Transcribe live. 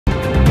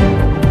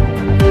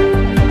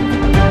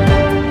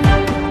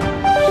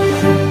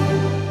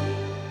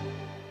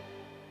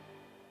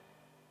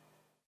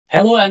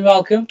Hello and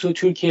welcome to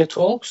Türkiye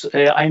Talks.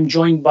 I'm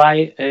joined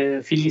by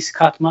Filiz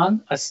Katman,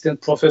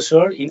 assistant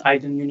professor in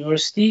Aydın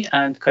University,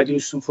 and Kadir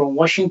Üstün from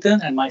Washington,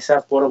 and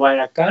myself, Bora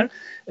Bayraktar.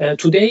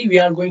 Today we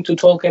are going to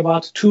talk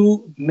about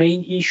two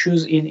main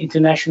issues in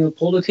international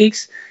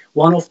politics.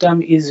 One of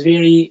them is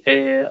very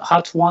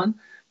hot one.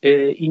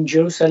 In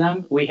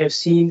Jerusalem, we have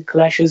seen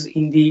clashes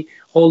in the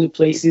holy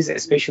places,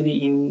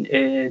 especially in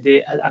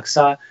the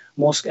Al-Aqsa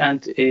mosque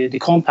and the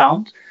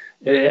compound.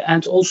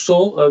 And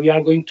also, we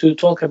are going to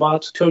talk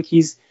about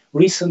Turkey's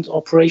recent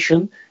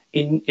operation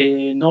in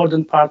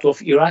northern part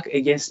of Iraq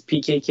against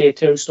PKK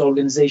terrorist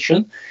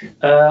organization.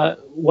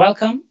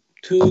 Welcome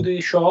to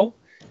the show.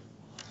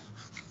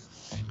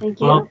 Thank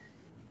you. Well,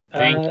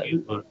 thank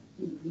you.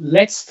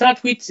 Let's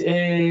start with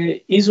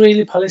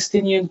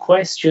Israeli-Palestinian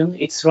question.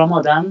 It's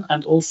Ramadan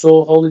and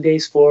also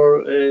holidays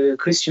for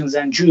Christians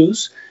and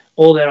Jews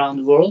all around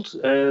the world.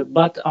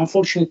 But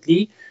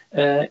unfortunately,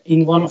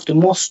 in one of the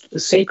most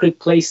sacred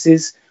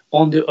places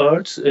on the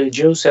earth,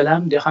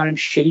 Jerusalem, the Harem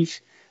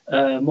Sharif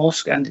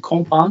mosque and the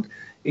compound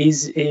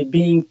is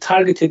being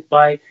targeted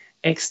by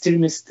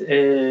extremist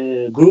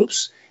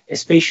groups,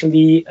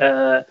 especially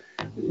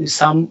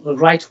some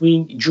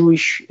right-wing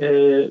Jewish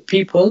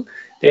people.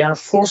 They are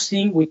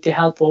forcing, with the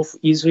help of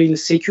Israeli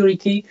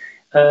security,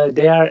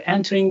 they are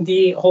entering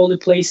the holy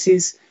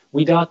places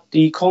without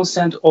the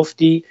consent of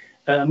the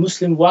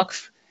Muslim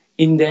Waqf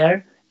in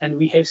there. And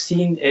we have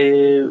seen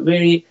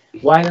very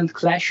violent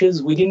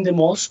clashes within the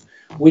mosque,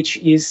 which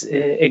is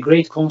a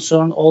great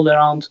concern all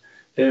around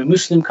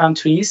Muslim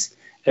countries,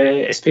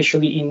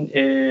 especially in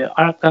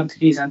Arab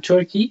countries and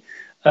Turkey.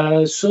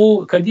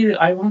 So, Kadir,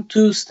 I want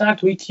to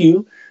start with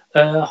you.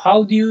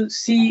 How do you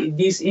see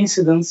these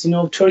incidents? You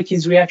know,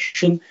 Turkey's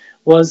reaction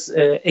was,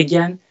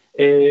 again,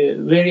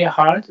 very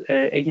hard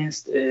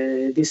against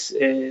this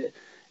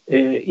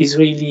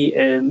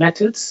Israeli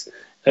methods.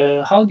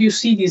 How do you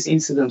see this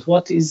incident?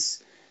 What is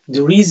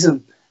the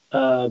reason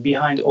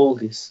behind all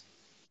this?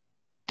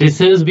 This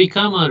has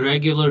become a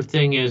regular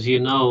thing, as you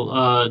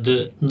know.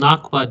 The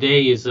Nakba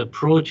Day is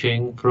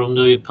approaching. From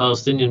the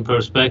Palestinian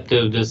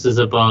perspective, this is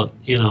about,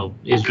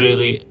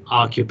 Israeli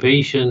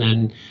occupation,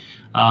 and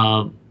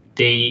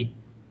they,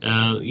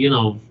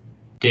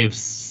 they've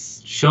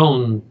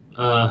shown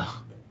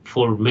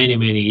for many,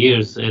 many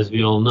years, as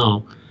we all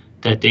know,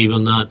 that they will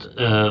not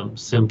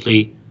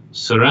simply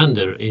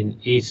surrender in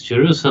East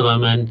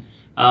Jerusalem.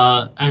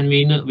 And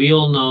we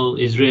all know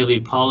Israeli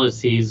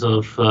policies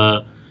of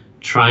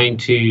trying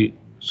to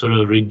sort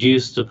of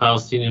reduce the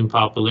Palestinian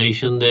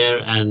population there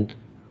and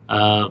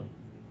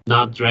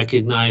not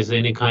recognize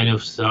any kind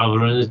of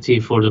sovereignty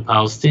for the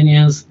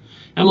Palestinians,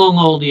 among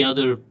all the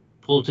other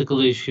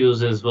political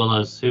issues as well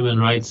as human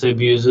rights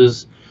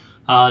abuses.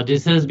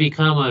 This has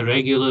become a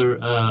regular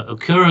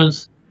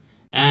occurrence.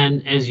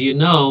 And as you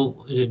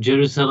know,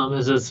 Jerusalem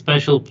is a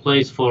special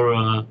place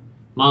for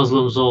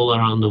Muslims all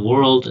around the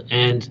world,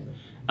 and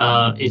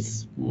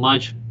it's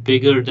much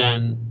bigger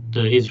than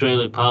the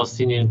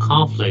Israeli-Palestinian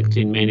conflict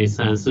in many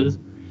senses.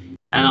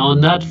 And on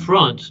that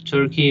front,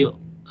 Turkey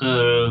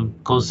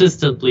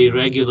consistently,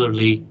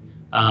 regularly,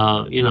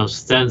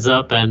 stands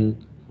up and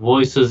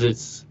voices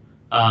its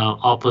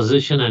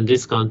opposition and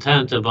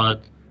discontent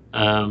about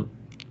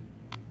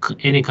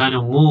any kind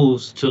of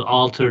moves to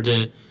alter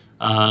the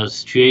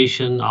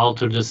situation,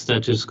 alter the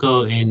status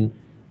quo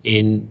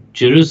in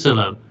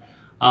Jerusalem.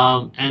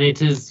 And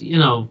it is,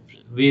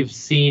 we've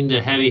seen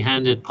the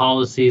heavy-handed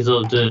policies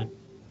of the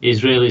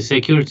Israeli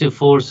security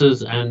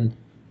forces, and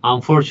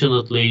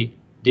unfortunately,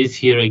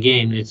 this year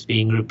again, it's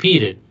being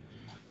repeated.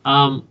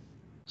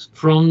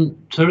 From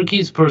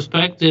Turkey's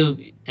perspective,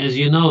 as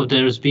you know,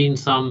 there's been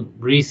some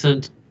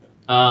recent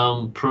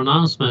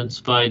pronouncements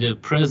by the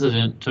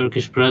president,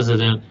 Turkish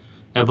president,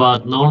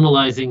 about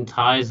normalizing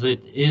ties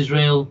with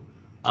Israel,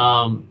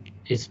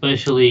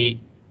 especially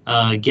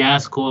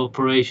gas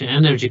cooperation,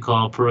 energy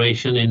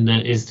cooperation in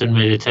the Eastern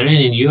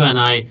Mediterranean. You and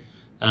I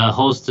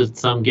hosted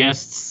some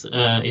guests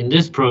in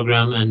this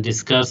program and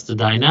discussed the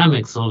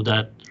dynamics of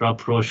that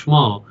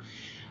rapprochement.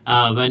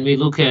 When we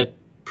look at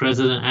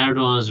President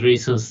Erdogan's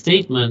recent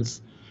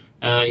statements,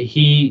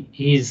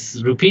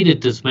 he's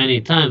repeated this many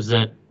times,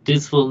 that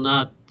this will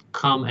not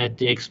come at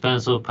the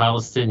expense of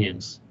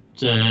Palestinians.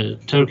 The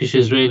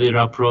Turkish-Israeli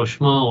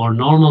rapprochement, or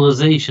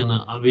normalization,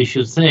 we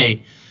should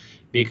say,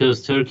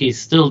 because Turkey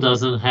still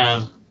doesn't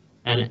have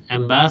an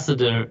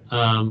ambassador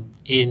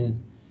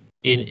in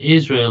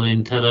Israel,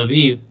 in Tel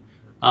Aviv.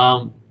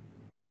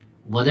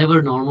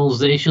 Whatever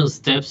normalization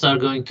steps are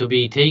going to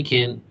be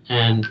taken,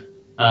 and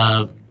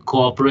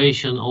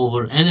cooperation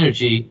over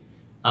energy,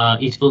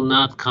 it will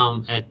not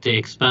come at the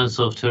expense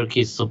of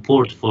Turkey's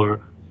support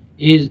for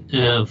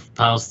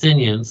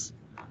Palestinians.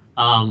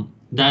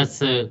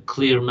 That's a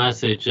clear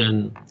message.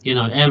 And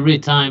every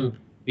time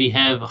we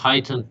have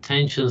heightened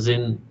tensions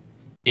in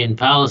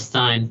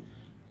Palestine,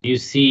 you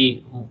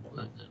see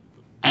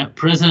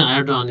President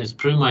Erdogan is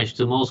pretty much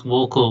the most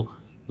vocal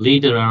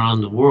leader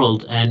around the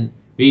world, and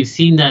we've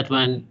seen that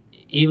when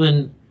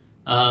even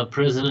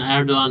President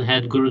Erdogan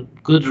had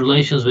good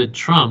relations with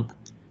Trump,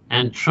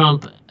 and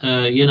Trump,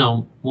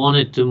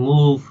 wanted to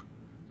move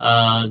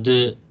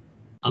the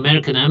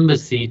American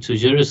embassy to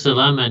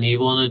Jerusalem, and he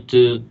wanted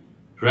to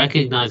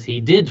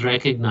he did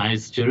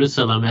recognize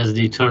Jerusalem as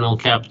the eternal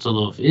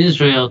capital of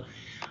Israel,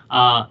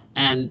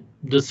 and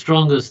the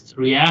strongest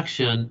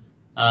reaction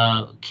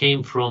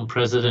came from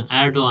President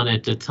Erdogan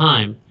at the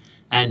time,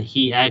 and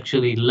he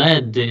actually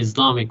led the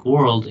Islamic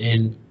world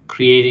in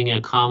creating a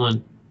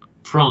common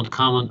front,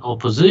 common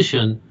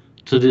opposition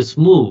to this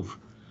move.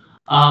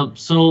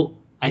 So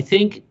I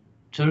think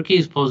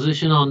Turkey's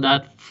position on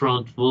that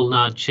front will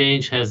not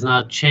change, has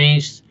not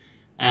changed.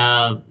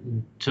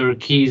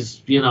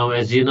 Turkey's,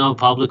 as you know,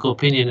 public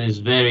opinion is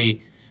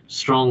very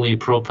strongly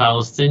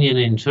pro-Palestinian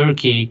in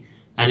Turkey,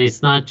 and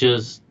it's not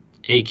just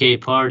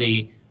AK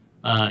party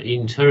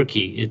in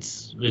Turkey.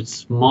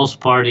 It's most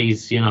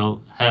parties,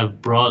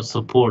 have broad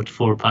support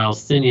for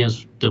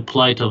Palestinians, the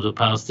plight of the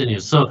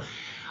Palestinians. So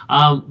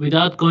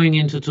without going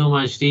into too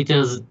much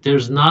details,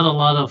 there's not a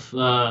lot of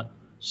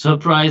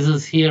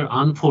surprises here,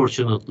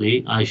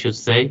 unfortunately, I should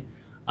say.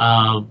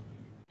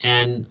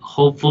 And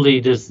hopefully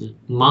this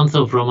month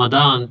of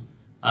Ramadan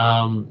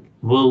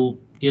will,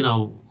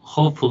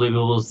 hopefully we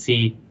will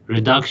see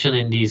reduction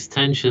in these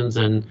tensions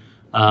and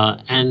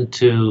end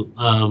to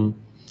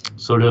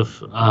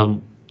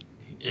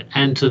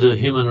end to the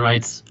human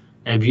rights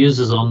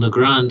abuses on the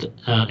ground.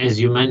 As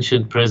you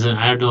mentioned, President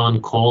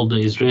Erdogan called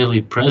the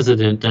Israeli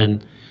president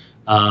and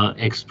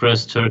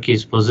expressed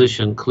Turkey's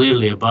position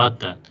clearly about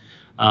that.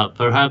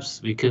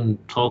 Perhaps we can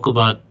talk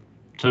about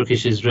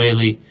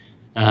Turkish-Israeli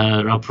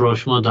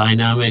rapprochement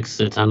dynamics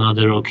at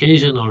another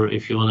occasion, or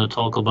if you want to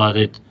talk about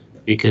it,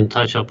 we can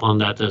touch upon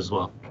that as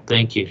well.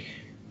 Thank you.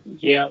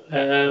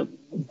 Yeah,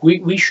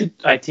 we should,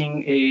 I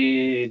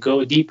think,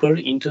 go deeper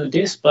into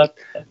this, but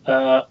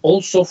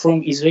also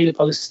from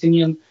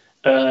Israeli-Palestinian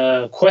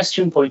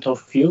question point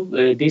of view,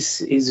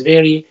 this is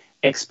very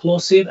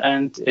explosive,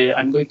 and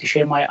I'm going to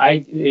share my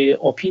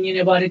opinion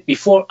about it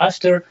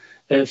after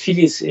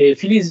Filiz.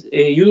 Filiz,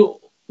 you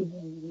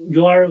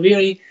are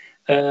very,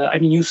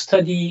 you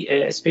study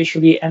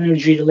especially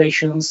energy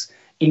relations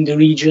in the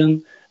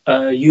region.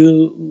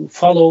 You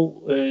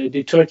follow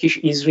the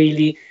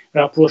Turkish-Israeli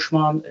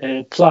rapprochement,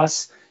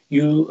 plus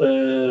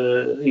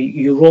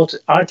you wrote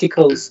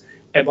articles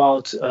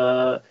about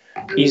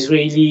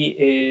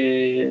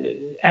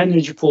Israeli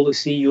energy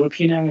policy,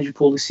 European energy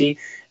policy.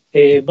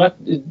 But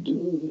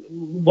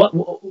what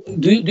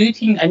do you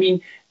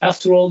think?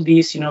 After all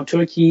this,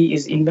 Turkey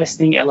is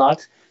investing a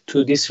lot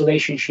to this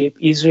relationship.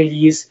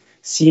 Israelis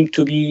seem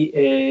to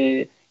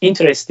be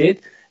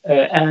interested,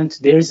 and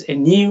there's a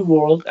new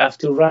world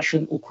after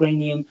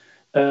Russian-Ukrainian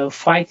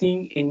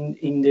fighting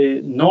in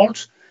the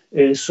north.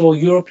 So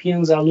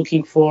Europeans are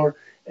looking for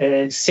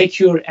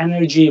secure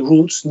energy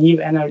routes,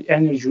 new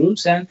energy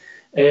routes, and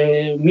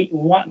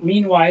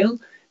meanwhile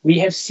we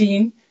have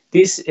seen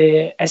this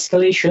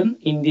escalation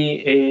in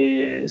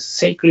the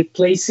sacred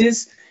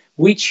places,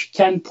 which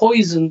can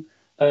poison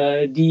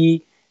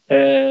the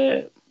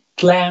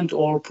planned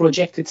or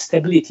projected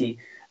stability.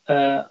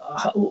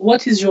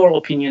 What is your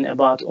opinion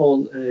about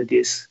all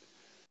this?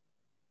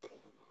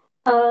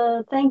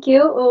 Thank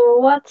you.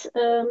 What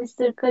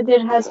Mr.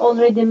 Kadir has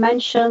already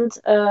mentioned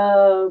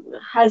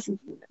has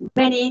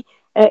many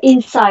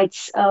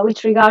insights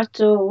with regard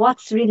to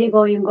what's really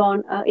going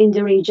on in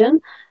the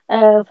region.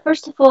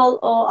 First of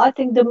all, I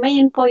think the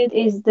main point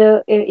is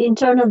the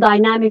internal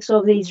dynamics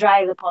of the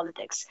Israeli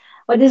politics.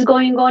 What is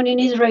going on in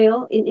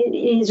Israel, in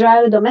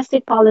Israeli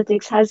domestic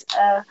politics, has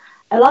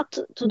a lot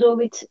to do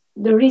with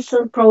the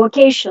recent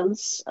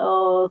provocations,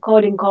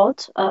 quote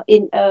unquote,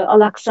 in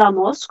Al-Aqsa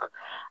Mosque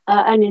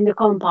and in the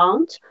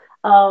compound.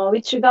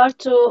 With regard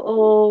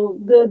to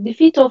the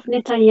defeat of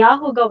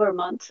Netanyahu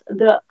government,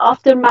 the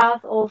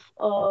aftermath of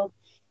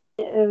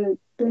the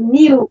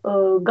new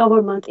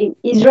government in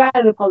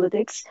Israeli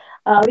politics,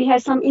 we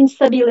have some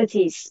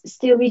instabilities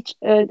still,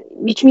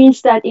 which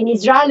means that in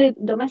Israeli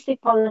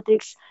domestic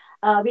politics,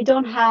 we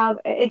don't have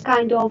a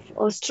kind of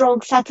a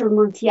strong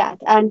settlement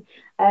yet. And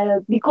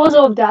because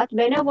of that,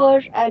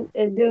 whenever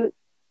the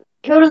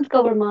current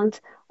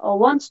government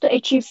wants to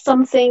achieve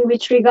something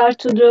with regard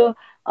to the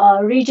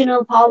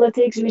regional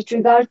politics, with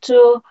regard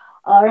to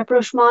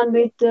rapprochement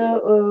with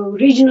the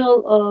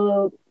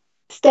regional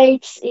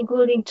states,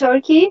 including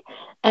Turkey,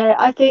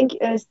 I think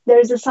there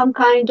is some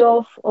kind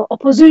of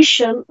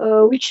opposition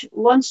which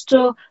wants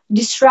to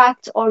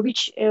distract or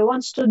which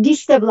wants to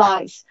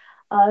destabilize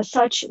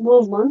such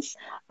movements.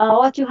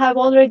 What you have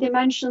already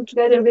mentioned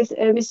together with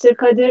Mr.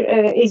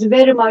 Kadir is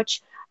very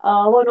much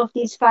one of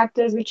these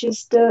factors, which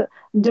is the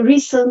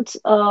recent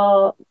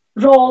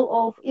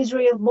role of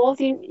Israel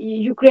both in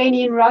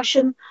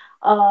Ukrainian-Russian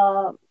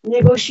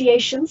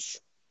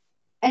negotiations,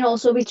 and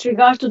also with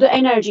regard to the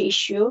energy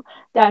issue,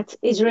 that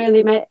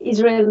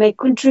Israel may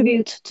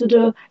contribute to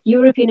the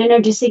European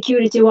energy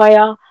security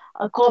via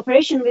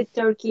cooperation with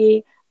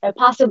Turkey,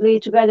 possibly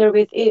together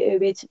with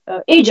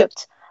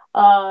Egypt,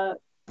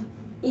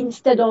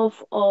 instead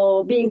of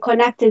being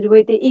connected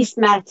with the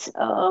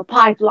EastMed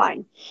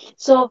pipeline.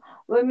 So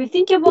when we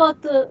think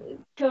about the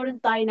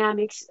current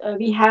dynamics,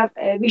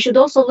 we should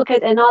also look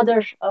at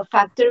another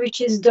factor,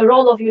 which is the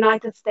role of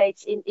United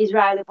States in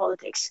Israeli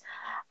politics.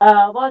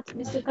 What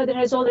Mr. Kadir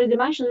has already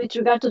mentioned with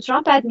regard to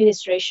Trump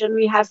administration,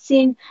 we have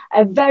seen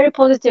a very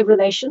positive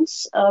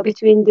relations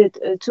between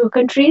the two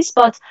countries.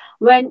 But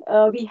when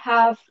we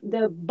have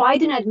the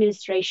Biden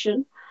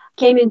administration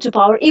came into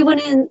power, even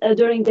in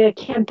during the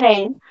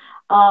campaign,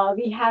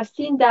 we have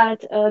seen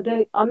that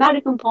the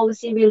American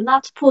policy will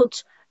not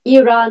put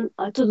Iran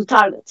to the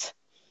target,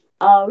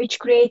 which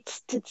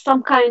creates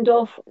some kind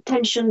of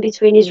tension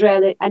between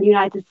Israel and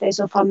United States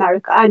of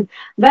America. And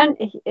when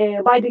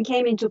Biden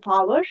came into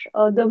power,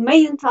 the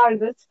main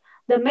target,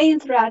 the main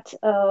threat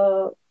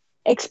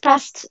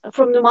expressed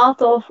from the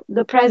mouth of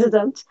the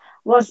president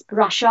was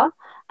Russia,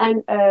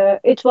 and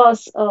it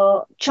was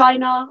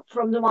China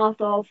from the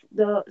mouth of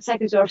the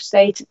Secretary of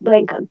State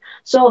Blinken.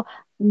 So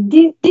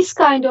this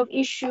kind of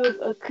issue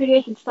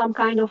created some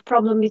kind of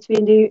problem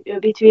between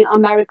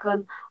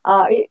American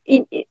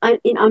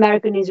in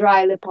American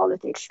Israeli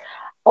politics.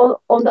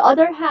 On the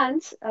other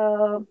hand,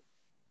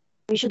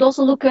 we should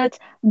also look at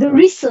the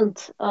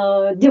recent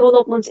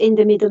developments in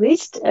the Middle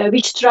East,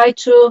 which try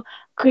to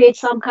create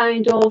some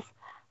kind of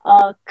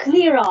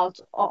clear out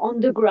on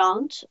the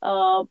ground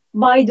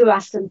by the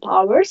Western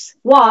powers.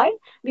 Why?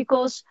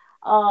 Because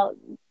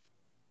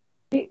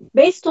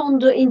based on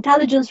the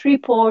intelligence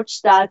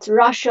reports that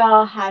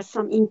Russia has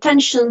some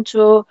intention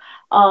to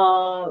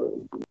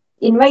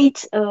invade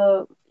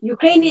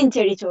Ukrainian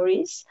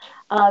territories,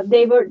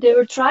 they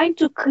were trying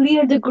to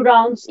clear the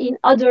grounds in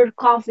other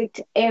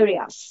conflict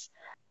areas.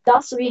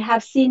 Thus, we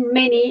have seen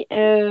many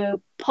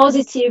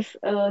positive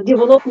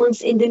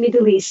developments in the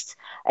Middle East,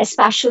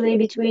 especially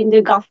between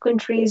the Gulf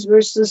countries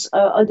versus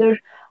other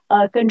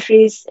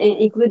countries,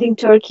 including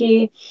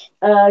Turkey,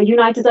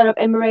 United Arab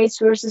Emirates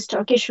versus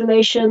Turkish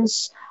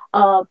relations.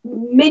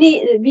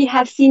 We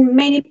have seen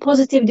many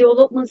positive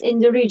developments in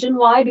the region.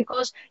 Why?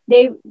 Because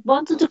they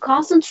wanted to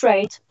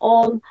concentrate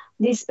on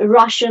this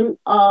Russian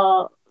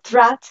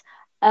threat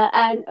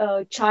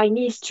and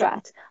Chinese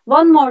threat.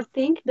 One more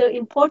thing, the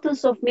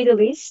importance of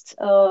Middle East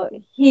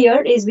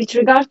here is with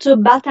regard to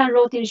Belt and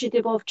Road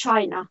Initiative of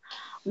China.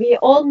 We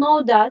all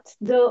know that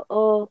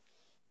the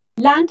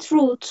land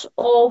route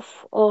of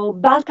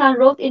Belt and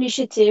Road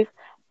Initiative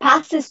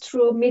passes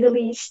through Middle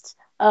East,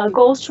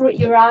 goes through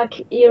Iraq,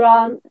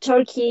 Iran,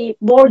 Turkey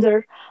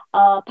border,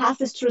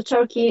 passes through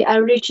Turkey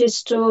and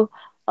reaches to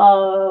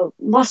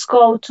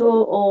Moscow to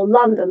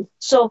London.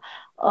 So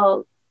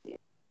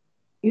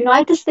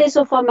United States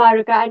of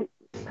America and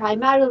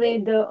primarily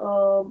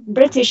the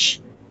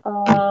British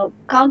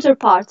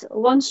counterpart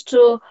wants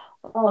to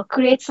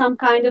create some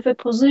kind of a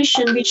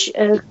position which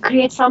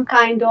creates some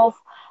kind of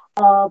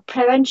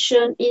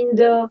prevention in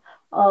the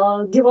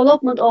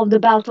development of the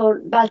Belt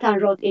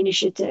and Road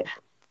Initiative.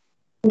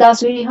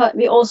 Thus,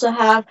 we also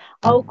have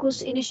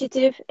AUKUS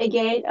initiative,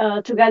 again,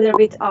 together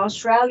with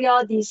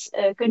Australia. These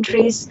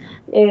countries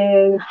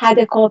had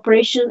a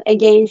cooperation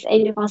against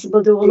any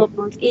possible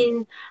development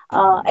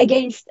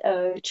against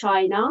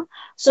China.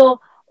 So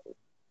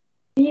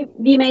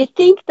we may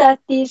think that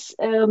this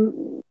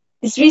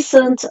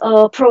recent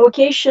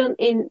provocation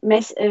in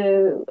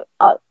the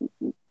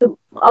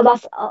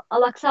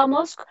Al-Aqsa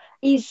Mosque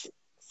is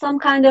some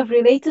kind of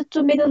related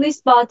to Middle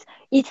East, but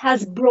it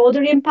has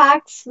broader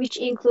impacts, which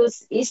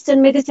includes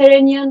Eastern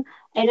Mediterranean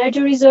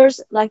energy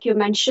reserves, like you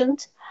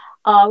mentioned,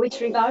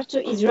 with regard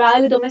to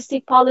Israeli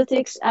domestic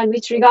politics and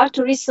with regard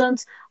to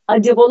recent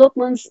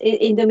developments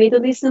in the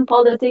Middle Eastern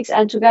politics,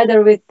 and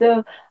together with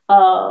the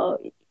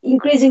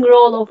increasing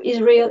role of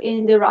Israel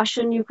in the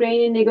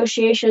Russian-Ukrainian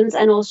negotiations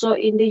and also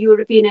in the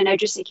European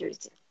energy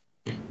security.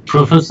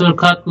 Professor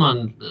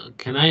Katman,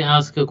 can I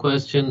ask a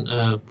question,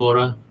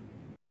 Bora?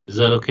 Is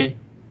that okay?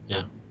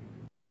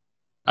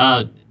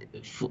 Yeah.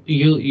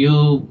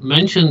 You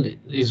mentioned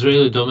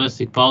Israeli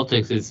domestic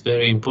politics. It's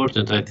very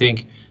important. I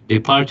think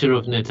departure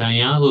of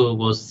Netanyahu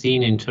was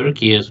seen in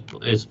Turkey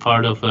as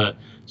part of a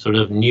sort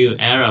of new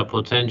era,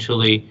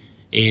 potentially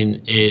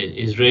in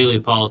Israeli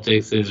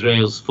politics,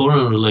 Israel's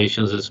foreign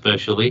relations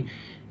especially.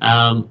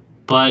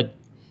 But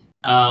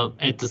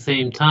at the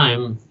same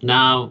time,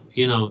 now,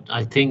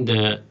 I think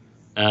the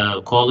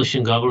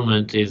coalition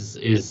government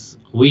is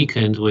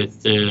weakened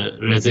with the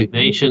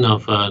resignation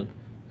of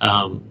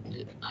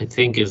I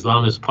think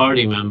Islamist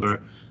party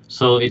member.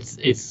 So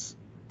it's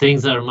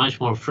things are much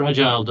more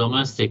fragile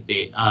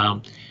domestically.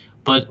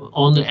 But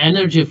on the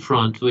energy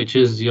front, which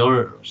is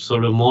your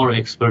sort of more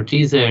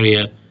expertise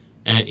area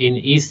in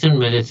Eastern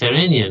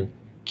Mediterranean,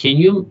 can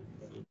you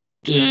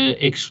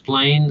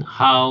explain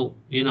how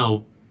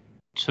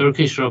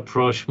Turkish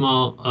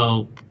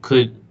rapprochement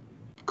could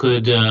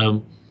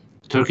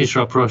Turkish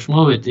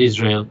rapprochement with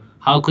Israel,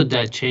 how could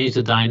that change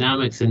the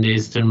dynamics in the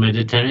Eastern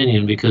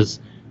Mediterranean? Because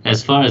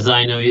as far as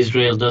I know,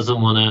 Israel doesn't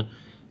want to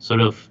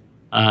sort of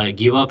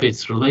give up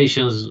its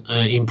relations,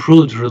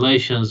 improved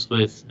relations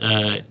with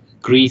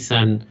Greece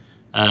and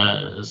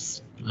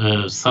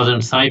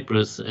southern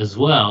Cyprus as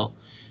well.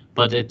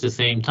 But at the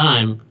same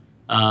time,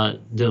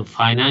 the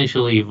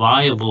financially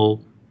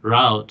viable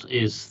route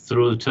is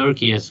through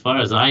Turkey, as far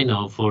as I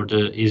know, for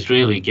the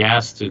Israeli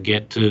gas to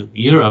get to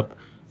Europe.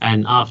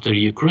 And after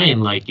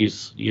Ukraine, like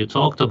you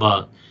talked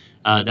about,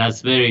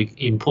 that's very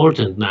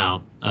important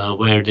now,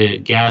 where the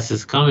gas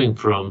is coming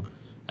from.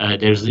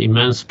 There's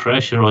immense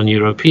pressure on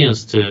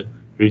Europeans to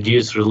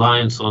reduce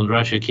reliance on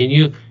Russia. Can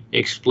you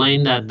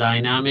explain that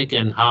dynamic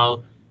and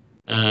how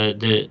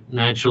the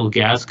natural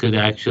gas could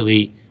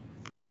actually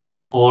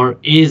or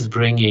is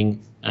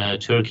bringing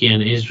Turkey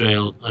and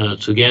Israel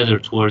together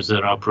towards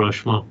their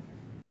rapprochement?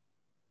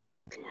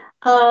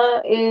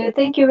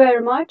 Thank you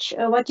very much.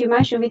 What you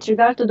mentioned with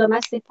regard to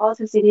domestic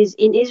politics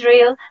in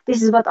Israel,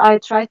 this is what I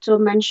tried to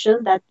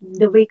mention, that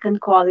the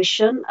weakened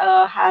coalition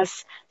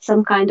has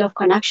some kind of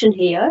connection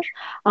here.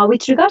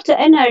 With regard to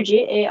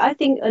energy, I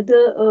think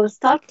the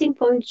starting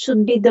point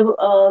should be the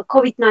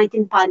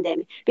COVID-19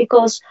 pandemic,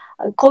 because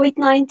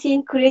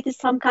COVID-19 created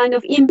some kind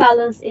of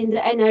imbalance in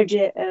the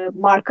energy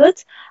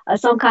market,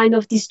 some kind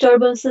of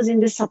disturbances in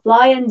the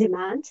supply and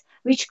demand,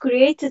 which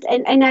created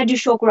an energy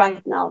shock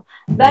right now.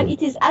 When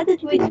it is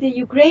added with the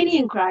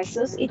Ukrainian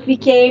crisis, it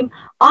became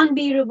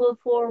unbearable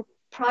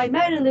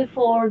primarily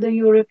for the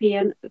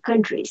European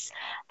countries.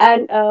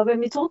 And when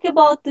we talk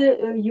about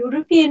the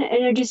European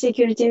energy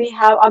security, we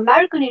have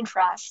American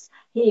interests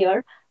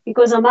here,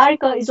 because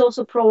America is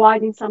also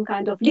providing some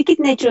kind of liquid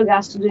natural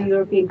gas to the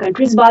European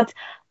countries. But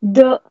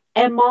the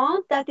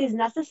amount that is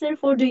necessary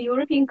for the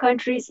European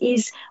countries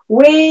is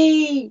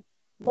way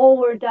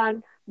lower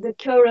than the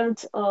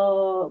current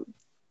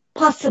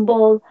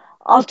possible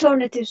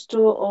alternatives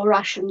to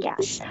Russian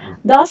gas.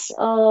 Thus,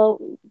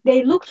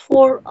 they looked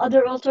for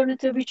other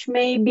alternatives, which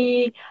may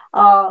be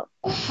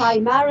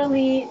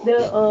primarily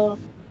the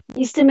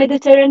Eastern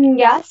Mediterranean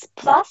gas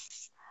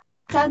plus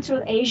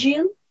Central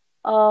Asian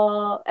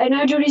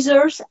energy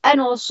reserves,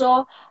 and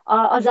also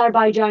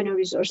Azerbaijani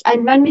reserves.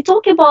 And when we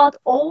talk about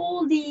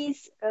all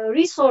these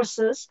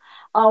resources,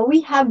 we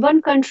have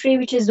one country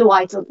which is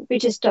vital,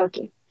 which is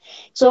Turkey.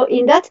 So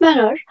in that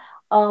manner,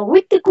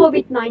 with the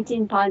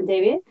COVID-19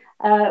 pandemic,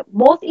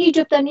 both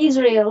Egypt and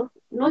Israel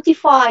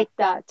notified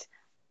that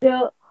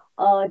the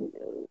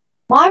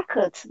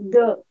market,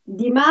 the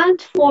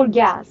demand for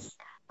gas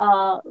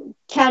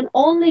can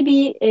only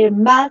be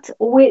met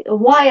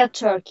via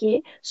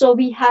Turkey. So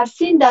we have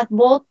seen that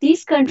both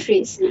these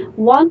countries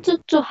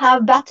wanted to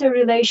have better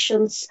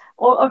relations,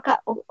 or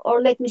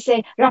let me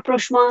say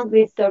rapprochement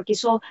with Turkey.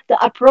 So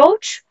the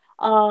approach,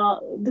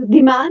 the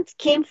demand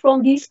came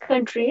from these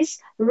countries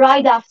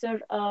right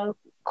after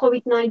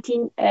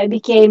COVID-19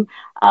 became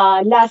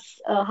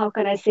less, how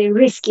can I say,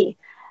 risky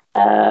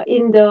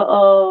in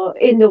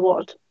the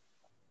world.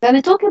 When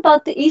we talk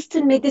about the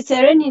Eastern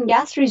Mediterranean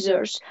gas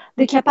reserves,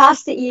 the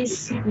capacity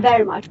is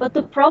very much. But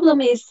the problem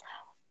is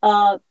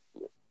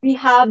we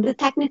have the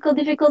technical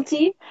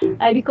difficulty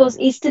because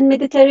Eastern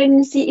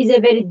Mediterranean Sea is a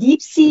very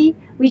deep sea,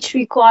 which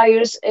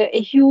requires a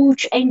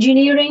huge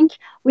engineering,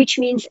 which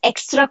means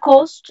extra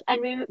cost.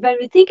 And when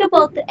we think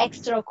about the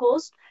extra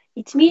cost,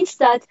 it means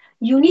that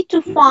you need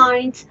to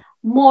find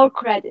more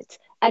credit.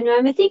 And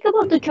when we think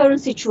about the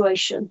current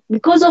situation,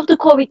 because of the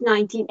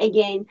COVID-19,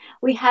 again,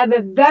 we have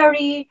a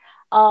very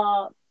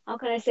how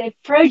can I say,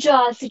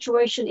 fragile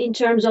situation in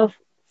terms of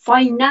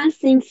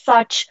financing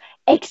such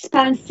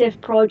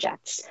expensive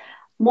projects.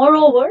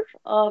 Moreover,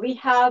 we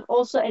have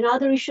also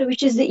another issue,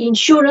 which is the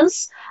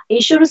insurance.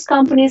 Insurance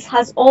companies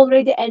have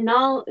already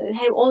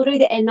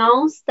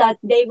announced that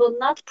they will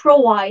not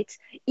provide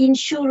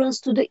insurance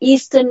to the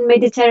Eastern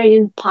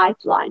Mediterranean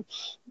pipeline.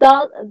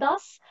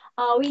 Thus,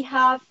 we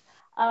have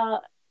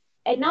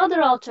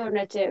another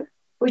alternative,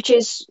 which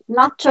is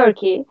not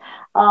Turkey.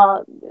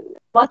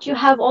 What you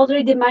have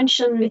already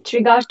mentioned with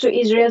regard to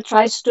Israel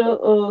tries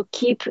to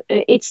keep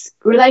its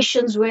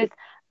relations with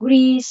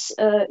Greece,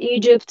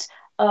 Egypt,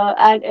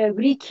 and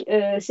Greek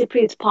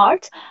Cypriot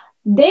part.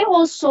 They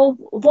also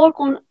work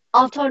on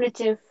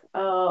alternative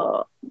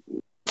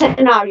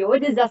scenario.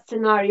 What is that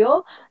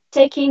scenario?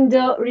 Taking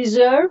the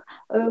reserve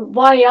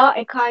via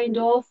a kind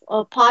of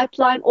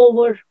pipeline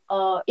over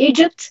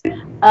Egypt,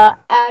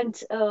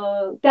 and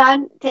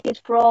then take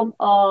it from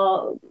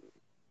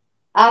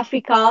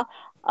Africa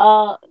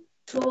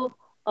to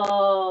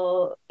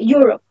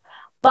Europe.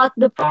 But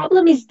the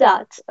problem is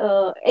that,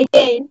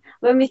 again,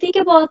 when we think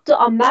about the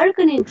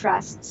American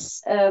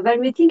interests,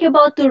 when we think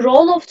about the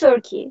role of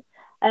Turkey,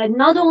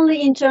 not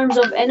only in terms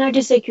of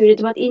energy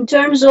security, but in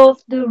terms of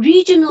the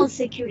regional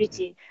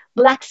security,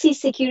 Black Sea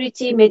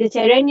security,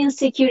 Mediterranean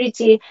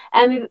security,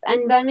 and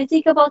when we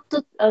think about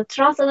the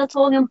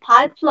Trans-Anatolian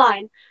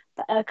pipeline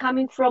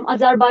coming from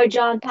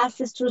Azerbaijan,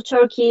 passes through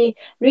Turkey,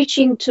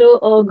 reaching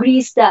to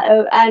Greece,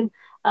 and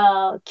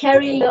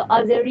carrying the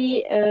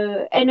Azeri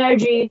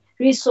energy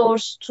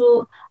resource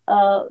to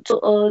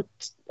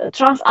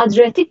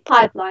Trans-Adriatic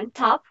pipeline,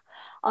 TAP.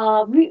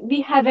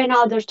 We have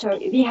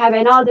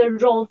another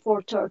role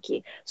for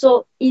Turkey.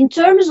 So in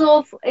terms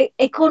of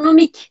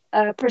economic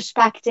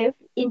perspective,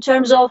 in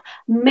terms of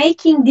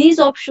making these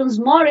options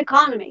more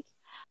economic,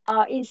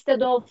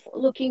 instead of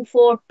looking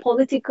for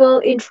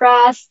political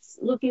interests,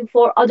 looking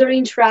for other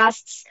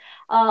interests,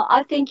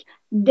 I think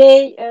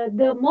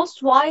the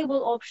most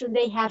viable option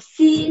they have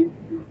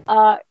seen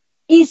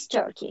is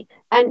Turkey.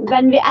 And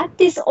when we add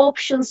these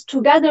options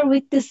together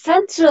with the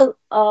Central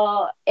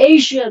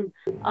Asian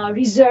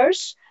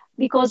reserves,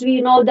 because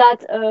we know that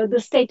the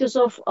status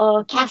of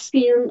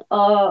Caspian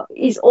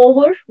is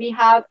over, we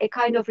have a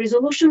kind of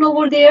resolution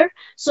over there.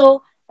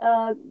 So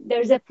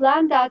there's a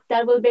plan that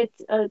there will be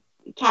a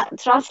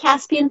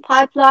Trans-Caspian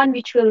pipeline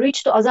which will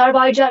reach to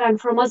Azerbaijan, and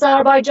from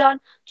Azerbaijan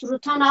to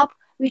Rutanap,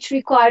 which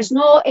requires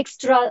no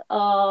extra,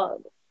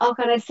 how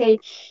can I say,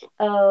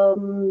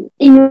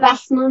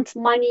 investment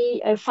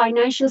money,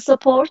 financial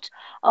support.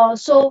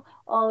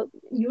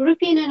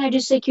 European energy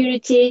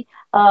security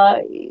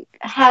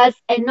has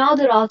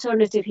another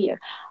alternative here.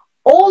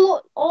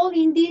 All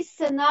in these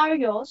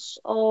scenarios,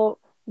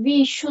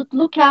 we should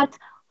look at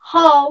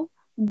how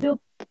the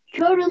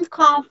current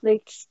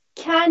conflicts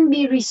can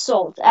be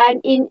resolved.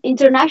 And in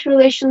international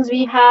relations,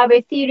 we have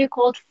a theory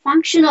called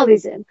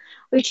functionalism,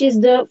 which is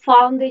the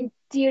founding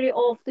theory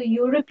of the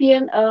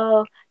European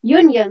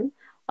Union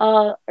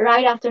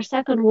right after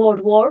Second World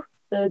War.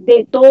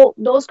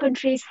 Those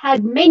countries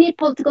had many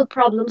political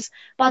problems,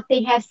 but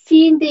they have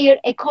seen their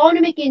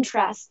economic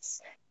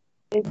interests.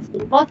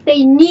 What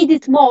they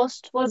needed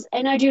most was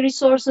energy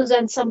resources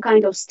and some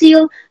kind of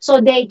steel. So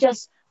they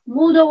just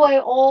moved away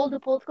all the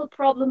political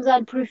problems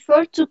and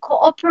preferred to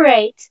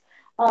cooperate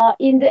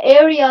in the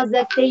areas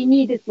that they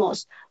needed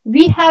most.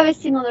 We have a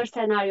similar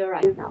scenario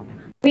right now.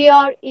 We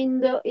are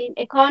in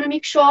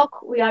economic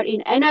shock, we are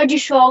in energy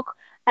shock,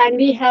 and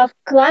we have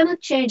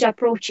climate change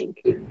approaching.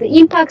 The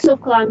impacts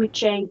of climate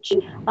change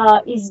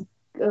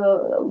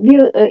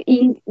will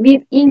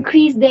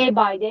increase day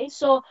by day.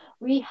 So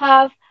we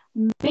have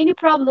many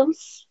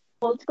problems,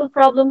 political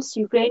problems,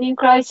 Ukrainian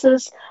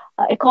crisis,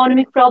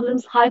 economic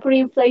problems,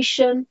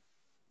 hyperinflation,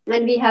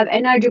 and we have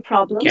energy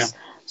problems. Yeah.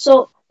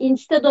 So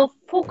instead of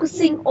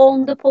focusing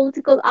on the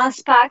political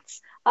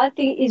aspects, I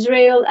think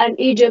Israel and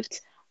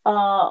Egypt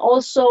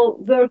also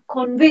were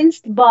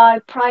convinced by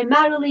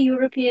primarily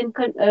European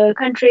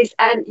countries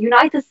and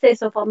United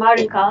States of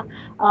America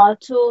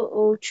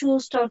to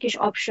choose Turkish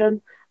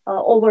option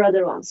over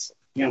other ones.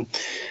 Yeah,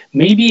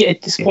 maybe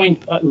at this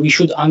point we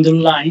should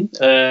underline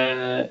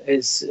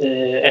as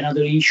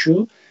another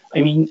issue.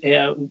 I mean,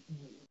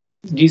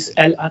 this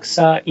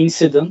Al-Aqsa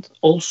incident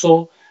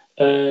also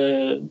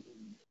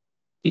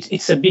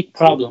it's a big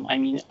problem. I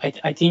mean,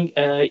 I think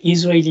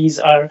Israelis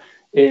are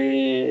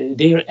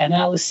their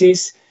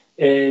analysis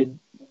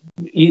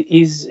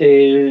is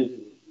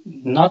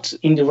not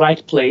in the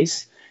right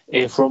place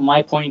from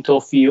my point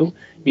of view,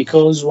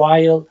 because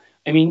while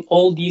I mean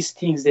all these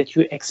things that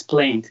you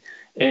explained.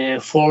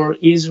 For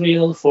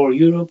Israel, for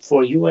Europe,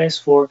 for US,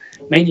 for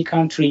many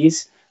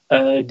countries,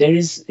 there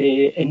is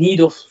a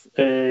need of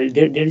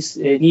there is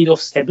a need of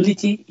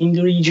stability in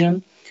the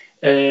region,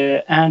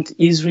 and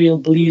Israel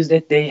believes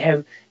that they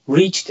have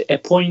reached a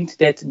point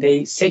that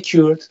they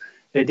secured.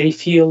 They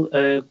feel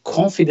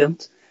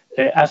confident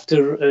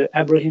after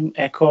Abraham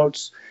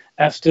Accords,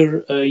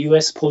 after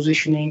US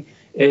positioning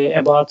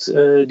about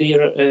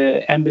their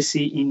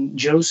embassy in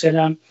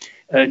Jerusalem.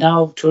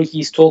 Now Turkey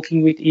is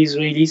talking with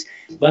Israelis,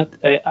 but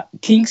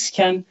things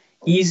can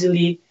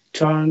easily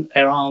turn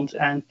around,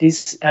 and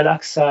this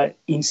Al-Aqsa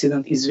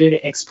incident is very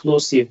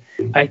explosive.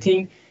 I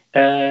think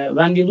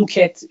when we look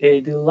at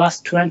the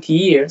last 20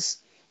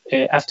 years,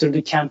 after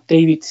the Camp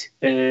David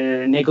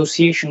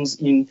negotiations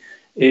in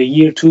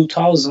year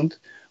 2000,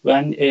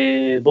 when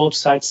both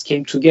sides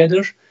came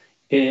together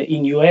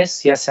in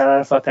US, Yasser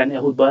Arafat and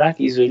Ehud Barak,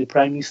 Israeli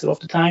Prime Minister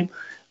of the time,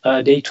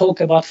 they talked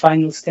about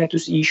final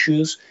status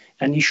issues.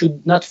 And you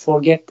should not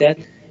forget that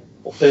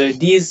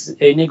these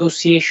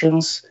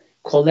negotiations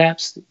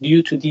collapsed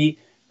due to the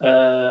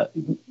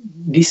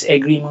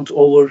disagreement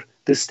over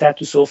the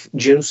status of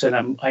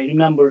Jerusalem. I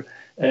remember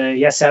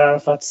Yasser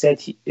Arafat said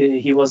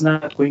he was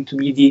not going to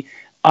be the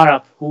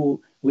Arab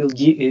who will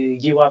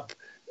give up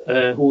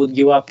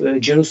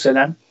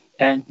Jerusalem,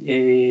 and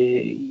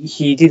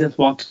he didn't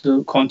want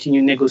to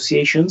continue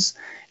negotiations.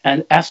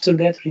 And after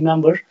that,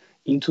 remember,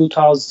 in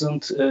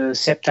 2000,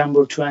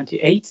 September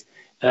 28th.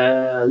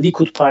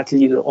 Likud party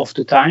leader of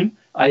the time,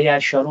 Ariel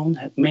Sharon,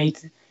 had made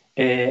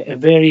a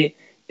very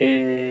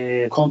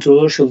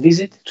controversial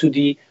visit to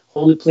the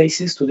holy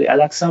places, to the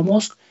Al-Aqsa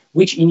Mosque,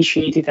 which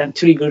initiated and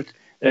triggered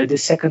the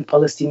second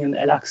Palestinian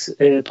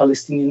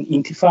Palestinian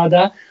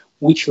Intifada,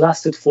 which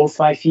lasted for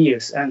 5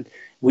 years. And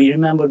we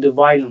remember the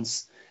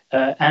violence.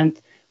 And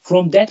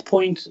from that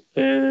point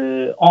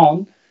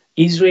on,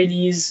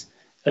 Israelis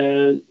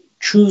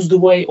choose the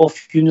way of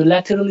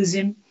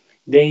unilateralism.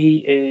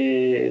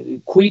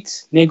 They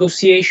quit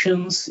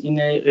negotiations in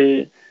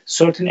a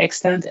certain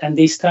extent, and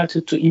they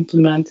started to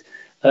implement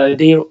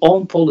their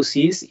own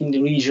policies in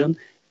the region,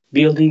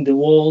 building the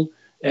wall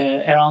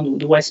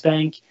around the West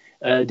Bank.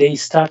 They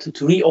started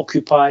to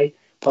reoccupy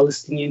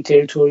Palestinian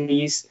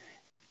territories,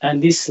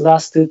 and this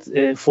lasted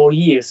for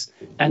years.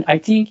 And I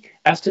think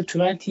after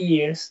 20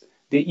 years,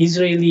 the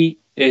Israeli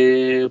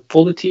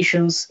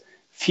politicians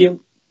feel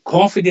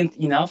confident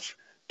enough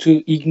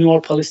to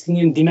ignore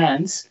Palestinian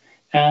demands.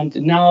 And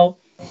now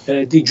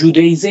the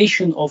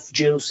Judaization of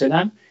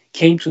Jerusalem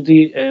came to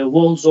the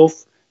walls of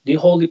the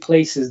holy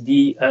places,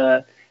 the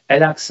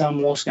Al-Aqsa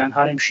Mosque and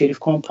Harem Sharif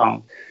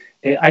compound.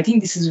 I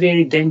think this is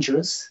very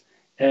dangerous,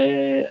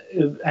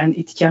 and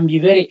it can be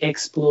very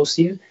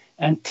explosive,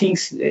 and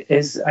things,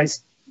 as I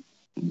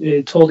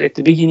told at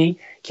the beginning,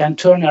 can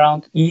turn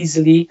around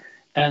easily,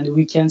 and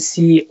we can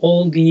see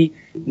all the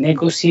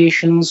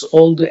negotiations,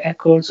 all the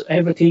accords,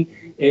 everything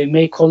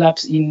may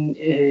collapse in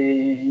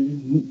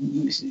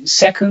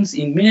seconds,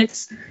 in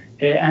minutes,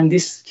 and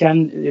this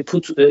can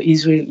put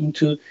Israel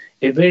into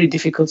a very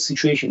difficult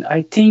situation.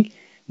 I think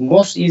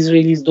most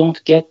Israelis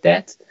don't get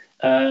that.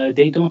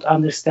 They don't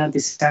understand the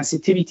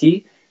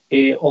sensitivity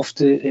of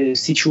the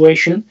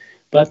situation.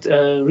 But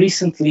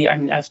recently, I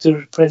mean,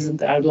 after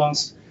President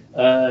Erdogan's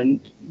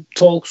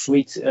talks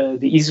with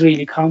the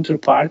Israeli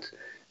counterpart,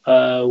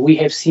 we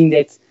have seen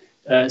that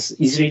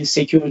Israeli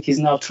security is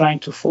now trying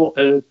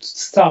to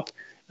stop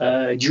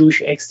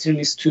Jewish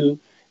extremists to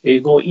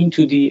go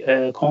into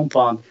the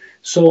compound.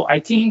 So I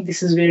think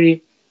this is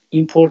very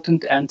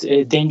important and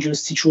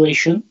dangerous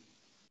situation.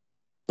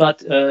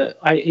 But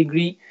I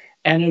agree,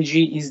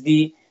 energy is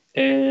the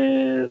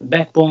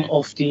backbone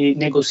of the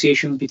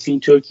negotiations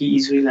between Turkey,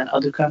 Israel, and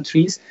other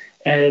countries.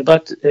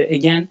 But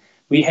again,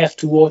 we have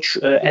to watch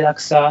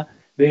Al-Aqsa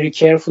very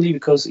carefully,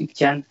 because it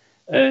can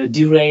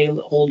derail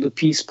all the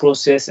peace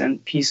process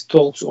and peace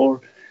talks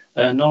or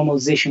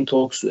normalization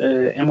talks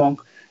among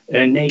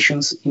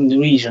nations in the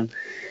region.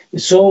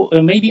 So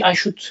maybe I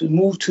should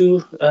move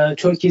to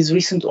Turkey's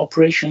recent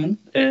operation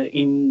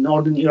in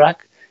northern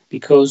Iraq,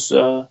 because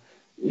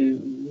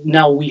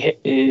now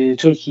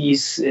Turkey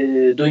is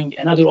doing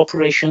another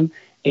operation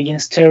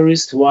against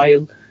terrorists,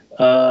 while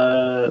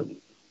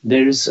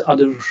there is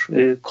other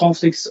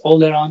conflicts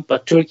all around,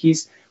 but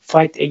Turkey's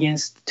fight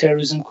against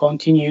terrorism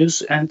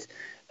continues. And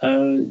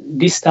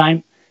this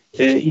time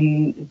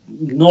in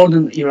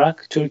northern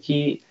Iraq,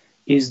 Turkey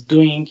is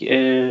doing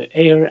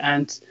air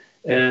and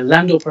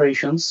land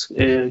operations,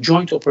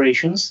 joint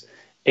operations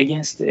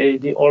against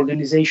the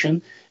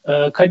organization.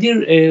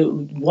 Kadir,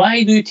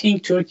 why do you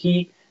think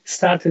Turkey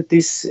started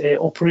this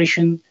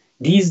operation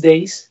these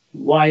days,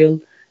 while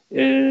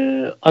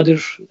other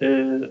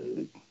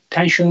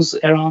tensions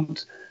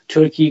around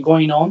Turkey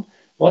going on?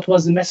 What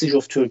was the message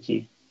of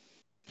Turkey?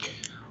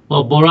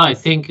 Well, Bora, I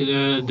think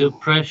the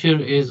pressure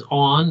is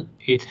on.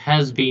 It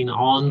has been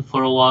on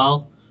for a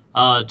while.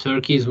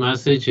 Turkey's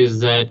message is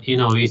that,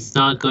 it's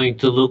not going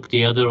to look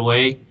the other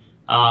way.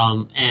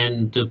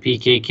 And the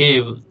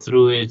PKK,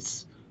 through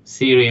its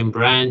Syrian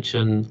branch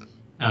and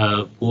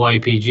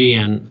YPG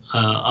and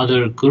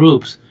other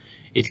groups,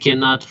 it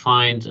cannot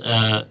find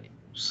it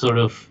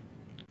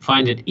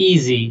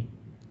easy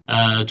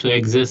to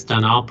exist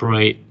and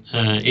operate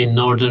in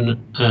northern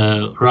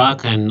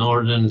Iraq and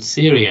northern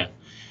Syria.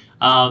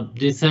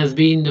 This has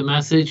been the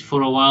message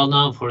for a while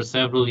now, for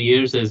several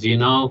years, as you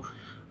know.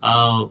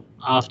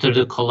 After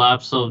the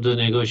collapse of the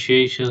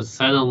negotiations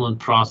settlement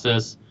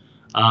process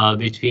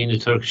between the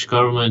Turkish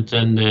government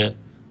and the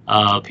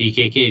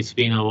PKK, it's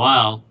been a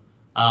while.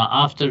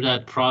 After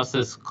that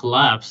process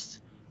collapsed,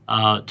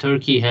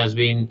 Turkey has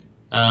been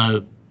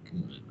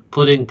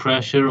putting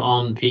pressure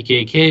on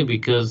PKK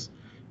because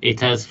it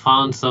has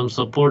found some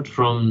support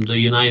from the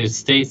United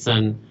States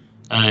and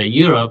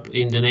Europe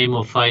in the name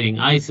of fighting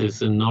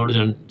ISIS in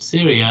northern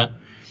Syria.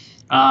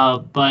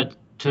 But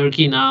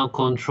Turkey now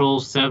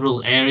controls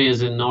several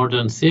areas in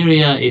northern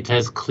Syria. It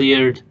has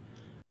cleared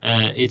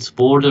its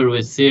border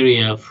with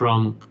Syria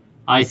from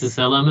ISIS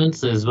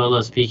elements as well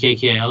as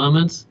PKK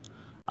elements.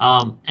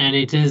 And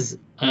it is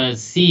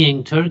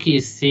Turkey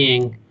is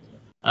seeing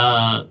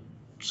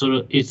sort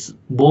of its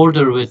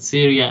border with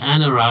Syria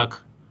and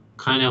Iraq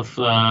kind of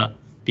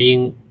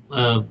being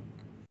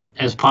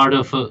as part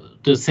of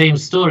the same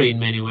story in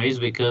many ways,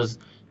 because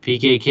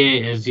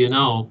PKK, as you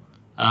know,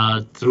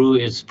 through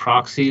its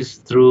proxies,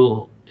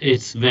 through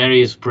its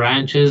various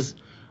branches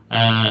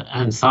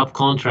and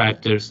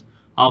subcontractors,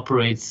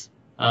 operates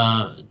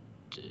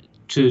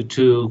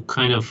to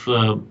kind of,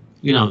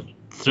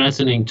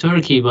 threatening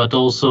Turkey, but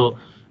also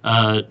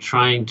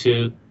trying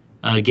to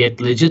get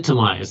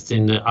legitimized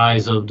in the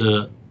eyes of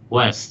the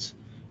West.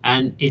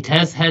 And it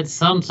has had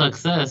some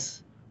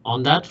success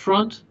on that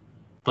front,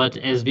 but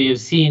as we have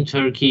seen,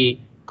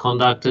 Turkey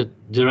conducted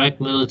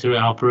direct military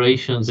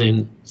operations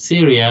in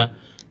Syria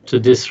to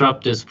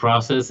disrupt this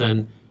process,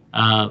 and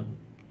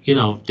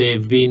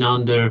they've been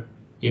under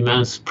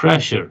immense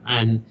pressure,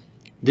 and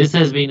this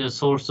has been a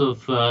source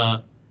of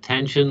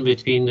tension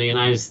between the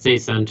United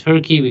States and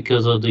Turkey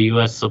because of the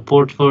US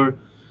support for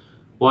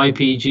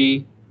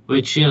YPG,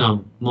 which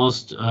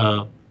most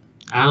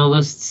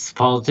analysts,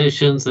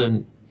 politicians,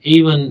 and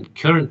even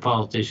current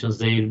politicians,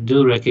 they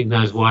do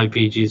recognize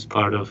YPG as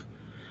part of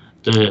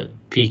the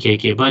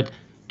PKK. But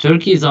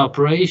Turkey's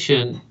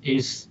operation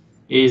is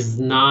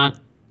not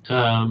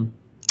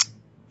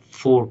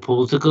for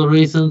political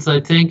reasons, I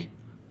think.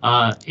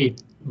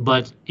 It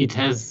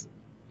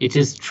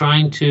is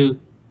trying to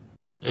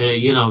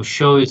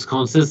show its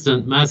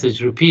consistent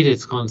message, repeat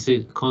its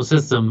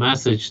consistent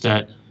message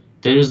that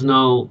there is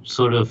no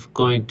sort of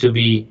going to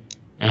be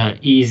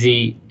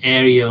easy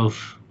area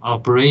of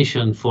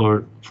operation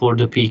for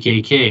the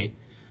PKK.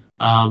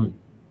 Um,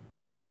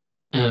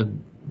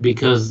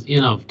 because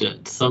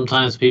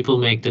sometimes people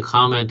make the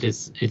comment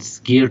it's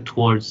geared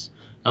towards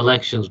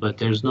elections, but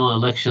there's no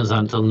elections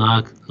until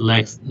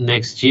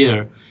next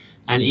year,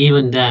 and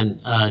even then,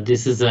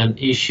 this is an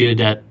issue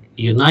that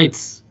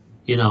unites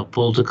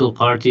political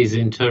parties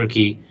in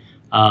Turkey.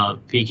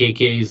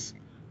 PKK's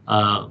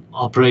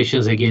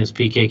operations against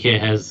PKK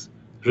has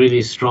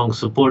really strong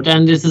support,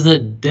 and this is a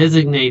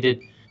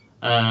designated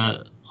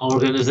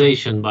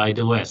organization by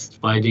the West,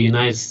 by the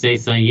United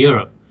States and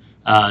Europe.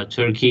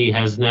 Turkey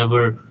has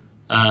never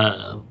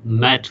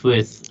met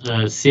with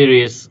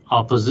serious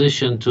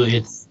opposition to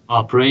its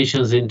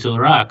operations into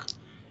Iraq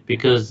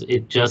because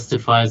it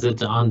justifies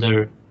it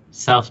under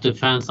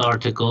self-defense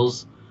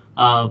articles.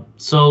 And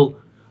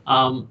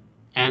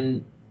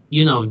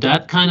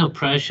that kind of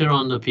pressure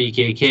on the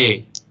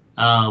PKK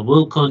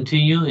will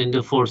continue in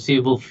the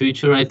foreseeable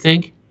future, I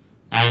think,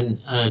 and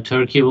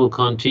Turkey will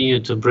continue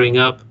to bring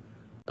up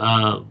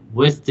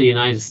with the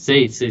United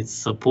States its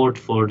support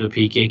for the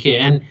PKK.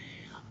 And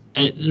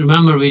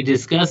remember, we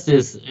discussed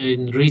this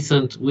in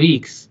recent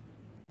weeks.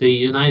 The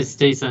United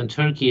States and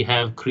Turkey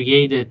have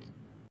created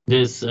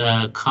this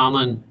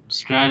common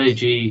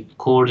strategy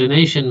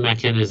coordination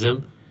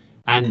mechanism,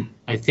 and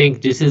I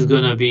think this is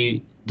going to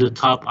be the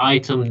top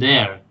item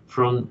there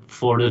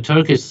for the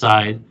Turkish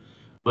side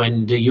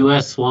when the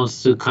US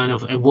wants to kind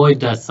of avoid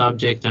that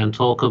subject and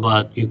talk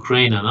about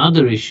Ukraine and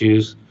other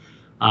issues.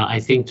 I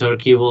think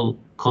Turkey will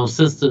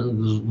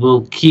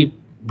keep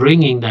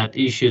bringing that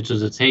issue to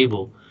the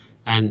table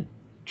and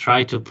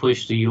try to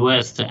push the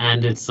US to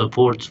end its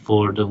support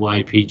for the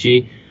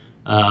YPG,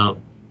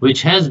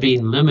 which has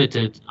been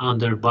limited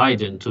under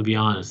Biden, to be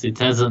honest. It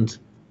hasn't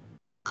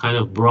kind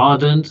of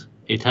broadened.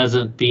 It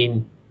hasn't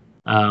been,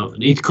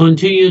 it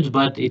continued,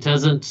 but it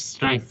hasn't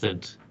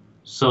strengthened.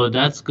 So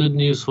that's good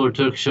news for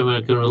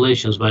Turkish-American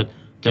relations, but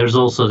there's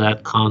also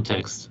that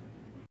context.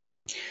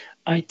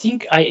 I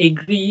think I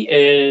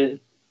agree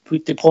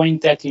with the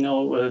point that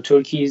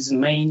Turkey's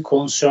main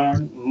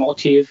concern,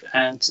 motive,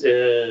 and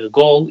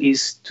goal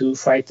is to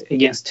fight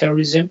against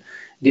terrorism.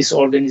 This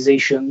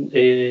organization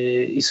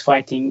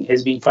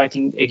has been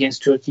fighting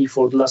against Turkey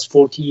for the last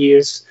 40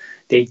 years.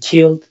 They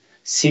killed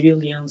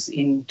civilians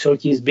in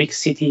Turkey's big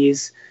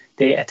cities.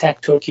 They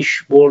attacked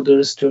Turkish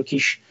borders,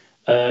 Turkish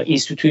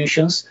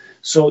institutions.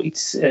 So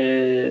it's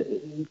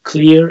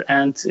clear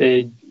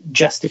and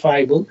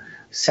justifiable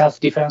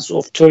self-defense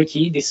of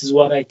Turkey. This is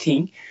what I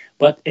think.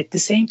 But at the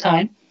same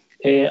time,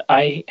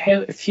 I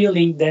have a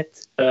feeling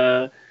that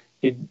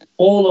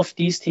all of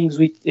these things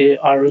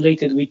are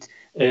related with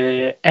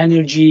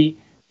energy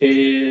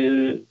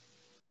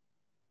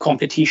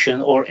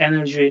competition or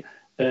energy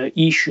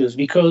issues,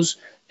 because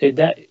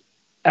that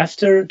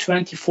after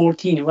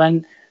 2014,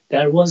 when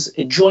there was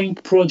a joint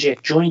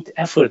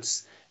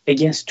efforts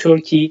against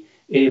Turkey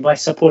by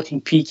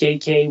supporting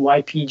PKK,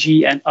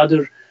 YPG, and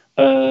other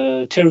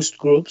terrorist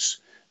groups,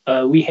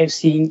 we have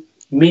seen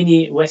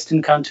many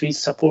Western countries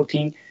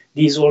supporting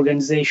these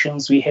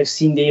organizations. We have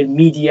seen their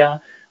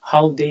media,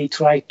 how they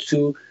try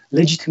to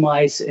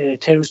legitimize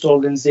terrorist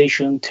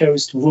organization,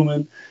 terrorist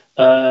women,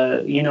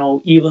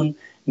 even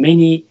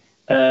many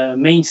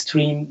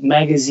mainstream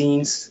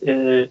magazines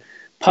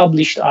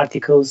published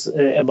articles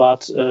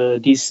about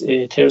this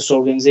terrorist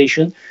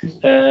organization.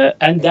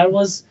 And there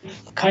was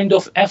kind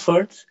of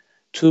effort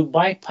to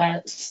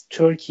bypass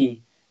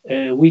Turkey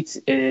with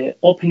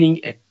opening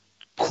a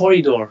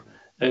corridor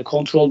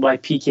controlled by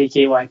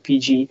PKK,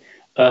 YPG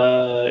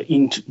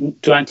in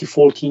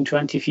 2014,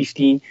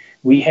 2015.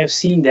 We have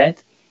seen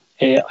that.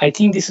 I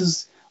think this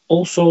is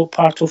also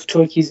part of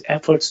Turkey's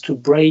efforts to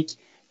break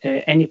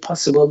any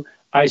possible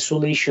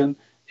isolation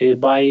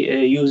by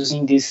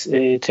using this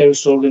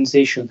terrorist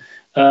organization.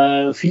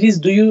 Filiz,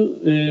 do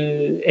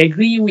you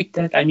agree with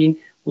that? I mean,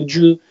 would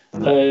you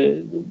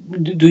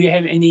do you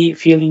have any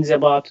feelings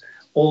about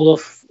all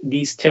of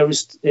these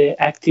terrorist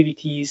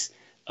activities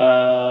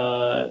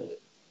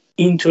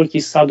in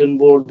Turkey's southern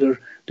border?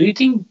 Do you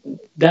think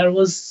there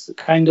was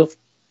kind of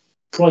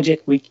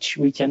project which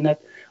we cannot,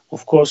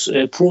 of course,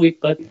 prove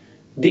it, but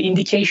the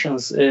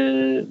indications?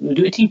 Do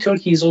you think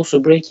Turkey is also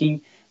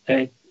breaking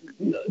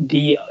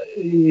the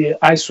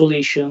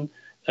isolation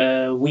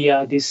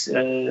via these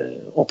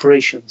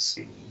operations?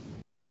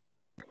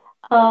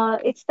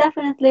 It's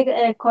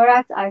definitely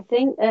correct, I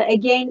think.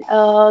 Again,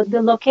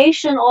 the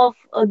location of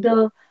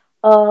the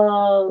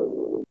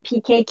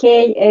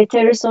PKK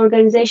terrorist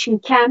organization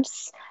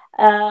camps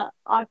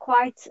are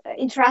quite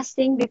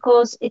interesting,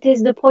 because it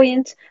is the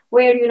point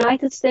where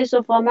United States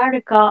of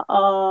America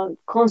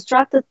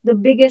constructed the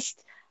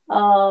biggest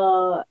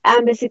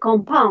embassy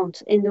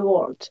compound in the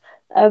world,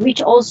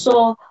 which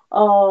also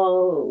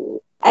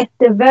at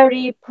the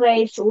very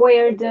place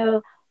where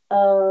the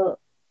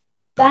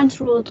Belt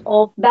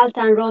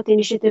and Road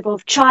Initiative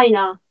of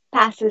China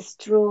passes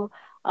through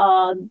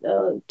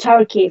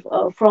Turkey,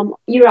 from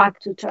Iraq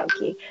to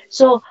Turkey.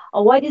 So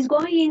what is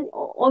going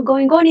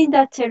on in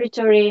that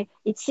territory?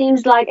 It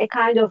seems like a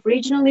kind of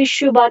regional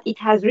issue, but it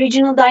has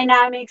regional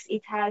dynamics.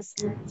 It has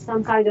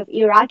some kind of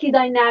Iraqi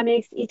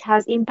dynamics. It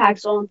has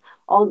impacts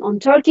on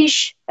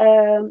Turkish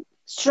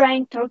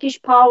strength,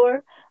 Turkish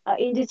power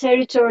in the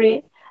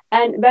territory.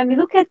 And when we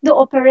look at the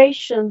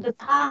operation, the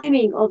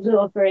timing of the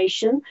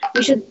operation,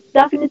 we should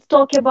definitely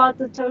talk about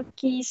the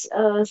Turkey's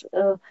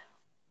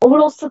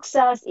overall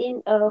success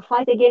in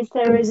fight against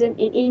terrorism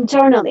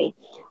internally.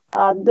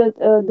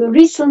 The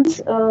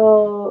recent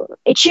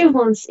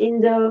achievements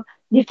in the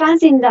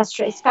defense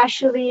industry,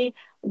 especially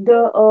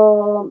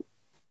the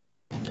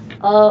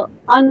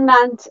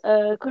unmanned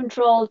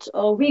controlled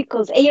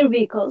vehicles, air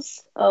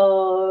vehicles,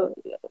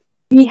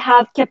 we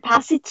have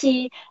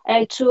capacity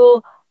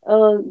to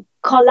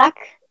collect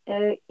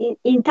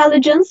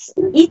intelligence.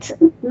 It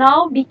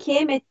now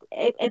became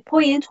a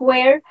point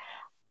where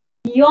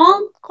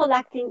beyond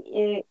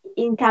collecting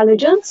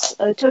intelligence,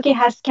 Turkey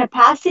has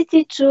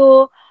capacity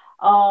to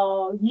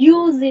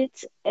use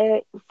it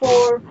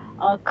for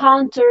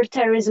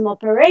counter-terrorism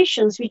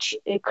operations, which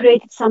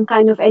created some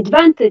kind of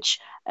advantage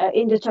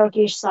in the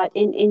Turkish side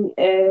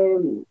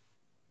in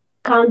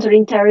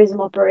countering terrorism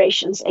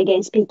operations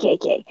against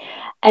PKK.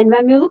 And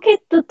when we look at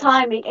the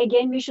timing,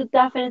 again, we should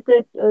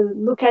definitely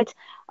look at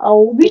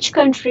which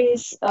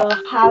countries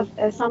have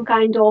some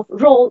kind of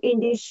role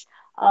in this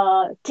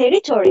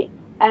territory.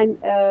 And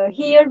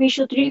here we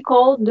should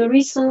recall the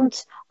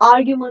recent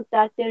argument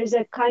that there is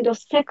a kind of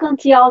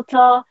second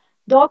Yalta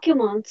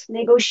document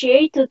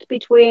negotiated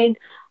between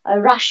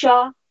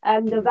Russia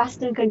and the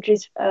Western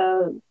countries,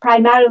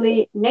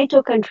 primarily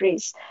NATO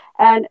countries.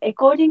 And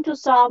according to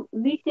some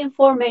leaked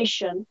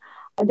information,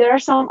 there are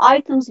some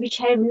items which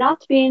have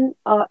not been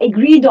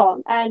agreed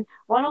on. And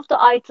one of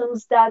the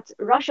items that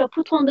Russia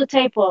put on the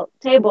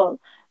table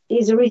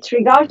is with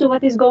regard to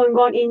what is going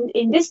on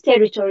in this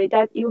territory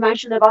that you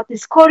mentioned about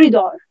this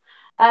corridor.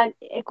 And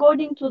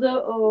according to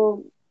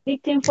the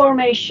leaked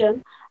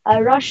information,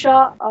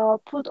 Russia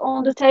put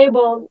on the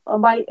table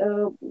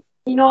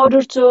in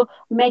order to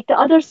make the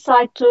other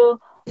side to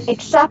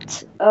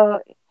accept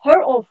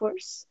her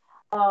offers.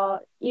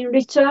 In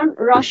return,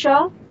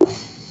 Russia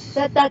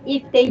said that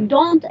if they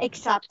don't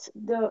accept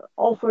the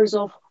offers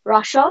of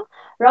Russia,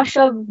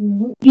 Russia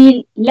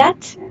will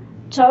let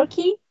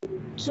Turkey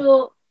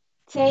to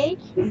take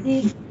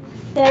this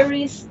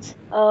terrorist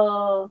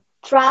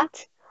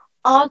threat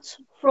out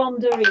from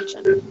the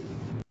region.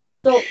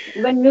 So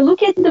when we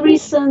look at the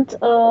recent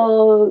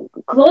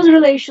close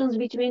relations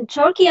between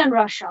Turkey and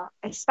Russia,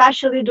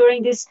 especially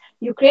during this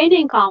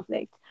Ukrainian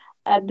conflict,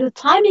 the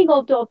timing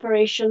of the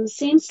operation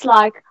seems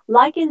like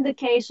in the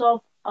case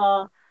of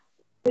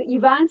the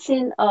events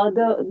in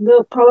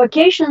the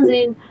provocations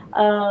in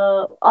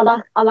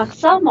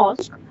Al-Aqsa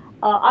Mosque,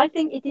 I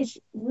think it is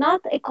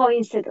not a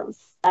coincidence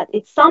that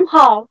it's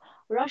somehow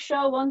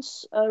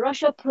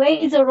Russia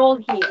plays a role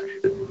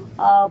here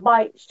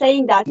by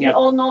saying that. We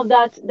all know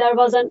that there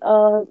was an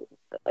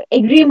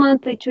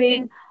agreement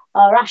between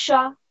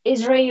Russia,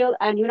 Israel,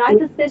 and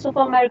United States of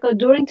America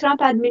during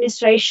Trump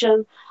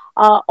administration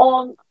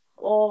on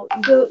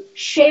the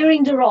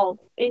sharing the role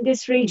in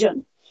this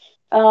region.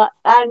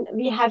 And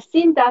we have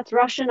seen that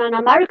Russian and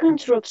American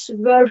troops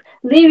were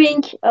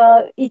leaving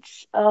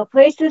its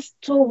places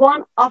to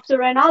one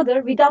after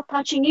another without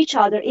touching each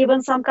other.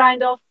 Even some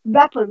kind of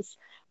weapons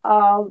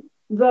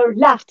were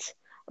left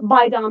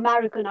by the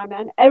American army,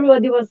 and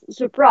everybody was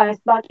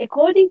surprised. But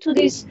according to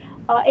this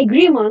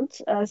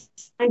agreement, and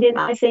then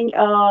I think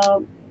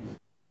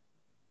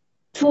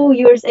 2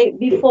 years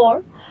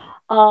before,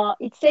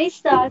 it says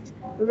that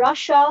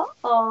Russia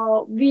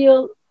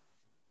will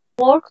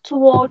work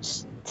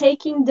towards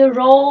taking the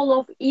role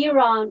of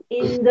Iran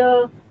in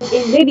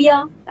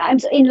Libya,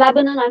 in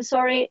Lebanon,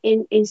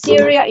 in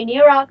Syria, in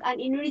Iraq, and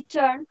in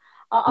return,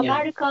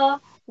 America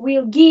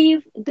will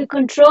give the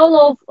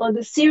control of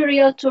the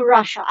Syria to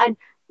Russia. And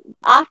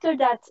after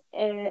that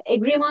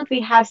agreement,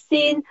 we have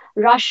seen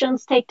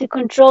Russians take the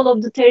control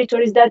of the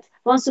territories that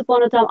once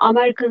upon a time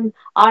American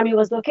army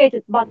was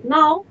located. But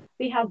now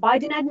we have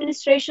Biden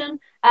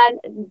administration,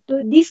 and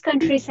these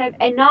countries have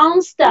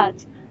announced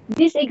that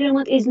this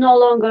agreement is no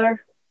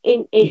longer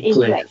in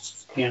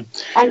place. Yeah.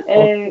 And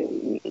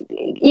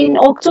in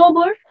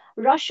October,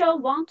 Russia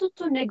wanted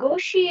to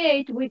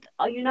negotiate with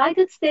the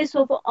United States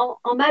of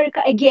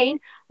America again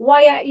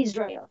via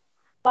Israel.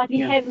 But we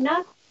have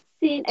not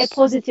seen a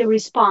positive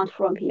response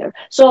from here.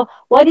 So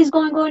what is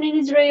going on in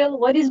Israel?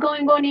 What is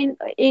going on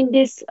in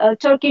this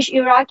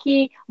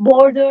Turkish-Iraqi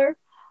border?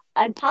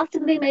 And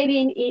possibly maybe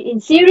in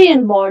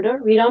Syrian border,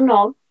 we don't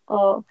know.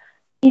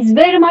 Is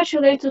very much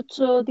related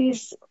to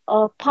this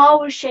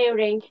power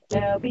sharing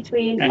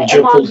between and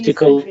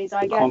geopolitical countries,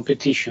 I guess.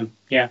 competition.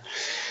 And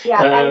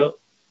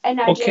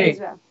energy as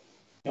well.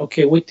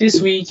 Okay, with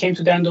this we came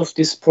to the end of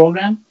this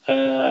program.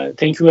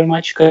 Thank you very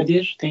much,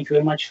 Kadir. Thank you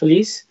very much,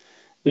 Filiz.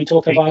 We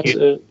talked about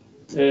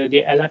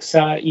the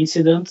Al-Aqsa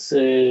incident,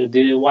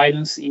 the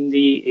violence in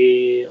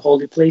the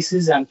holy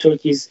places, and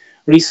Turkey's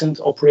recent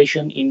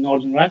operation in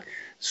northern Iraq.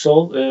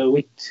 So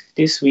with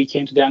this, we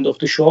came to the end of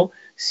the show.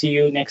 See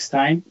you next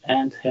time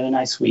and have a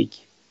nice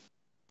week.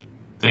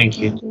 Thank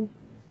you. Thank you.